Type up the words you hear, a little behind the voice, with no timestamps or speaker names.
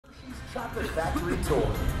Chocolate Factory Tour.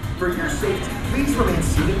 For your safety, please remain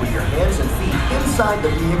seated with your hands and feet inside the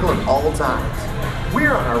vehicle at all times.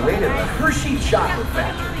 We're on our way to the Hershey Chocolate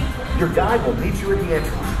Factory. Your guide will meet you at the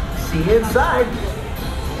entrance. See you inside.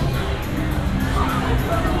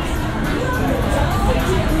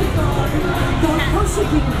 The Hershey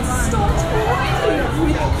Beans starts right here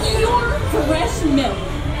with pure fresh milk.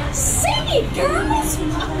 Sing it, girls!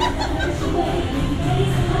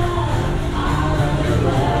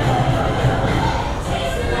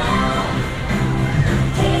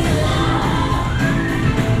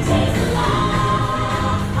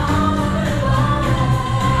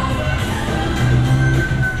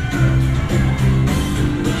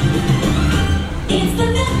 It's the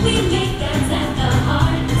milk we make that's at the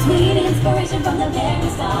heart. Sweet inspiration from the very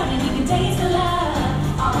start, and you can taste the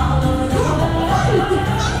love all over the world.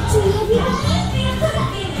 To love you, put a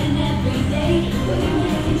feeling every day. We're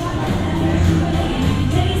making chocolate, and you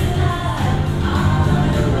can taste the love all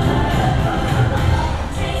over the world.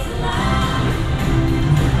 Taste the love,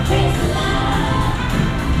 taste the love, taste the love.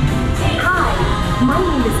 Hi, my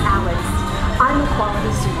name is Alex. I'm a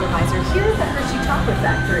quality supervisor here at the Hershey Chocolate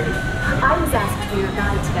Factory. I was asked to be your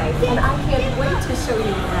guide today, and I can't wait to show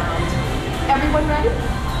you around. Everyone ready?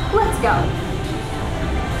 Let's go.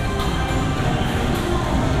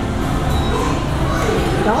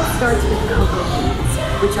 It all starts with cocoa beans,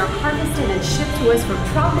 which are harvested and shipped to us from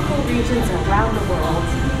tropical regions around the world.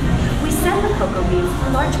 We send the cocoa beans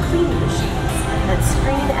through large cleaning machines that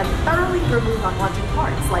screen and thoroughly remove unwanted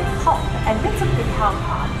parts like pulp and bits of cacao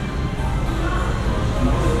pod.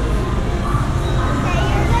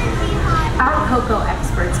 Our cocoa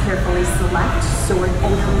experts carefully select, sort,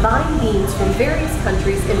 and combine beans from various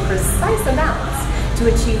countries in precise amounts to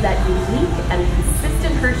achieve that unique and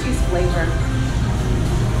consistent Hershey's flavor.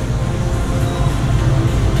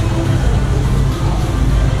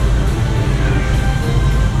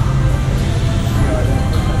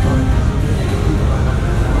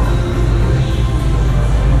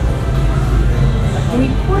 We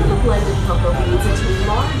pour the blended cocoa beans into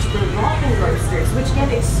large revolving roasters, which get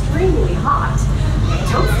extremely hot.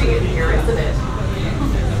 Toasty in here, isn't it?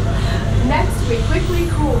 Next, we quickly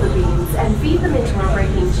cool the beans and feed them into our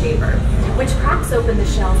breaking chamber, which cracks open the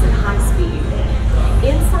shells at high speed.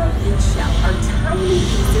 Inside each shell are tiny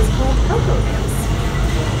pieces called cocoa nibs.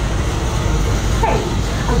 Hey,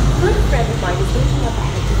 a good friend of mine is waiting up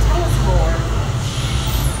ahead to tell us more.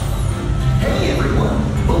 Hey everyone!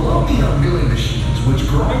 Below me are milling machines which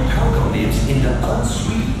grind cocoa nibs into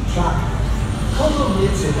unsweetened chocolate. Cocoa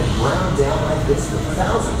nibs have been ground down like this for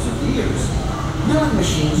thousands of years. Milling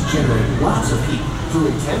machines generate lots of heat through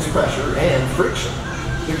intense pressure and friction.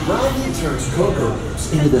 The grinding turns cocoa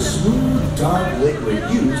nibs into the smooth, dark liquid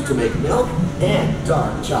used to make milk and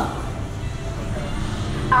dark chocolate.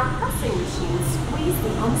 Our pressing machines squeeze the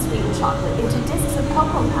unsweetened chocolate into discs of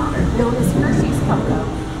cocoa powder known as Hershey's cocoa.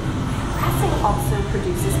 Pressing also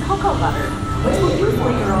produces cocoa butter, which we'll use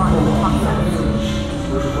later on in the process.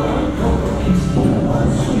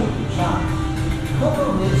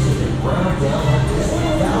 Cocoa nibs have been ground down like this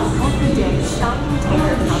for thousands. Every day, shopping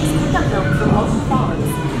tanker trucks pick up milk from local farms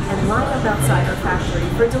and line up outside our factory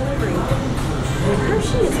for delivery. And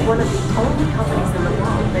Hershey is one of the only companies in the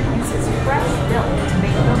world that uses fresh milk to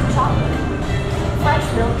make milk chocolate. Fresh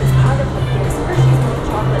milk is part of what gives Hershey's milk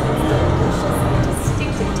chocolate its delicious and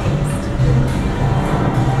distinctive taste.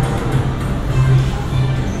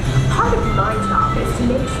 Part of my job is to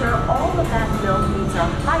make sure all of that milk meets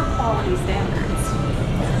our high-quality standards.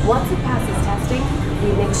 Once it passes testing, we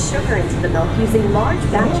mix sugar into the milk using large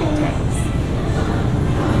batching tanks.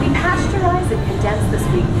 We pasteurize and condense the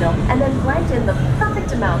sweetened milk and then blend in the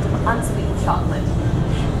perfect amount of unsweetened chocolate.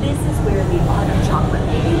 This is where the art of chocolate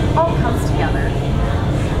making all comes together.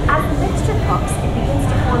 As the mixture cooks, it begins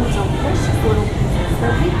to form delicious little pieces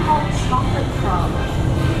that we call chocolate crumbs.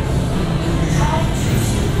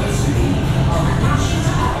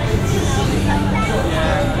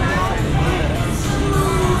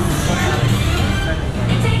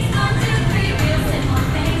 It takes 1, 2, 3 real simple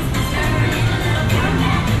things to stir in a little bit of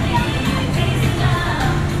magic, and you can taste the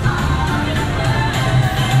love all over the world.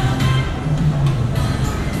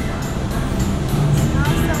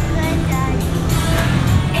 Smells so good, Daddy.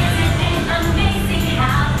 Isn't it amazing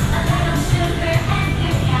how a little sugar and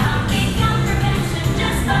cacao become perfection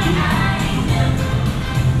just like I do?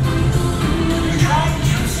 Try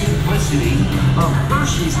true simplicity of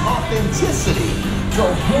Hershey's authenticity. Go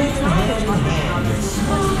hand in hand with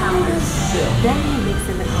smooth as silk. Then we mix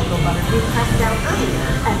in the cocoa butter we pressed down earlier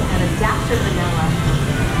and add a dash of vanilla.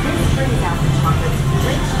 This brings out the chocolate's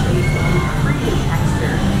rich taste and creamy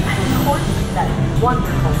texture, and of course, that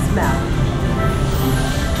wonderful smell.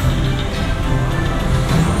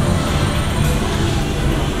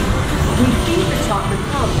 We feed the chocolate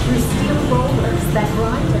crumb through steel rollers that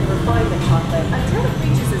grind and refine the chocolate until it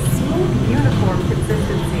reaches a smooth, uniform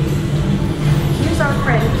consistency. Here's our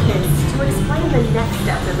friend Kiss to explain the next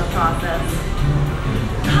step in the process.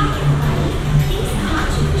 These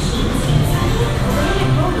conching machines inside the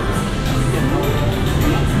collated rollers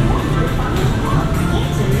transform refined milk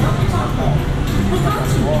into milk chocolate. The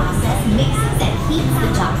conching process mixes and heats the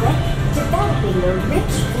chocolate, developing the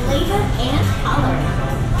rich flavor and color.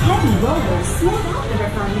 Heavy rollers smooth out the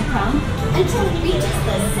refined crumb until it reaches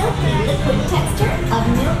the silky liquid texture of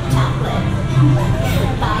milk chocolate.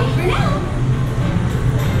 Bye for now.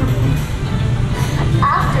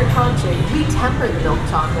 After conching, we temper the milk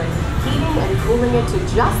chocolate, heating and cooling it to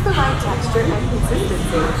just the right texture and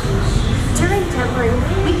consistency. During tempering,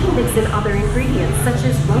 we can mix in other ingredients such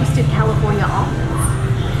as roasted California almonds.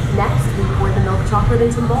 Next, we pour the milk chocolate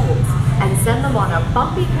into molds and send them on a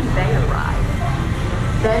bumpy conveyor ride.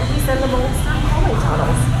 Then we send the molds through cooling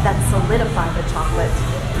tunnels that solidify the chocolate.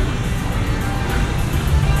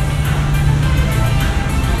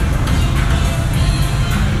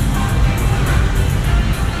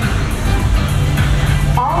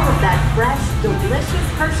 All of that fresh, delicious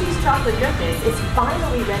Hershey's chocolate goodness is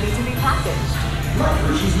finally ready to be packaged. Like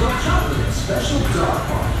Hershey's milk chocolate in special dark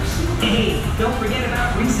bars. Hey, don't forget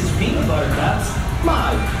about Reese's peanut butter cups,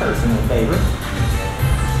 my personal favorite.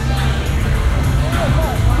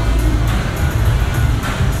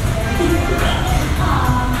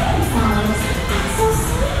 So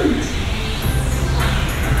sweet.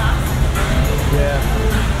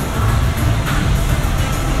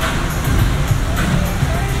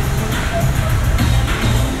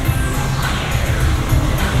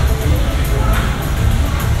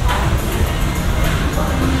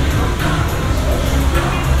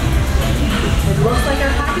 It looks like our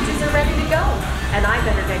packages are ready to go, and I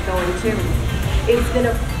better get going too. It's been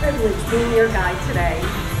a privilege being your guide today.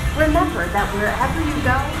 Remember that wherever you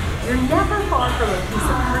go, you're never far from a piece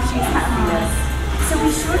of Hershey's happiness. So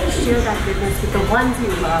be sure to share that goodness with the ones you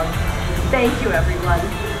love. Thank you, everyone.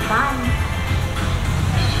 Bye.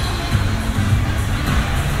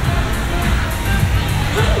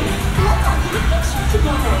 Hey, let's all get a picture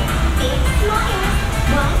together. Big smiles.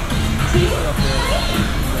 1, 2,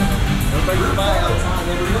 3. Everybody smile.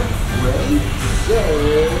 Ready, say,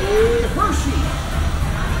 Hershey.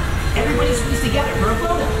 Everybody squeeze together for a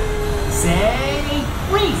photo. Say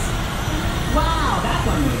Reese. Wow, that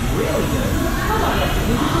one was really good. Come on, let's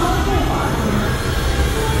do another.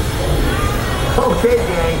 Okay,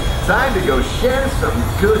 gang, time to go share some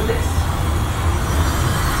goodness.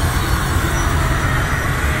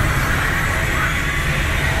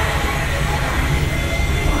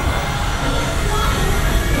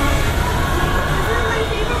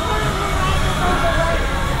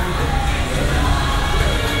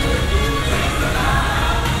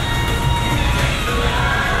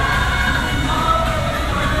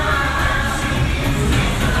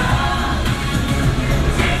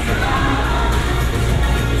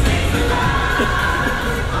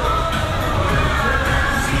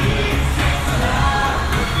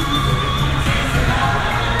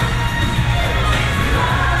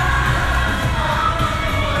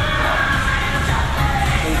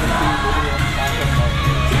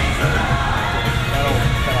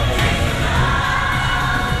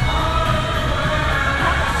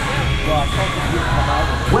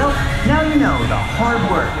 Well, now you know the hard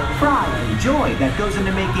work, pride, and joy that goes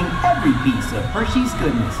into making every piece of Hershey's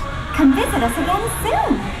goodness. Come visit us again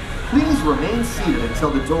soon. Please remain seated until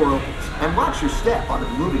the door opens and watch your step on the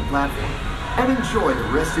moving platform. And enjoy the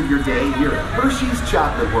rest of your day here at Hershey's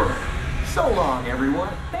Chocolate World. So long, everyone.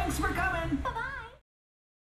 Thanks for coming.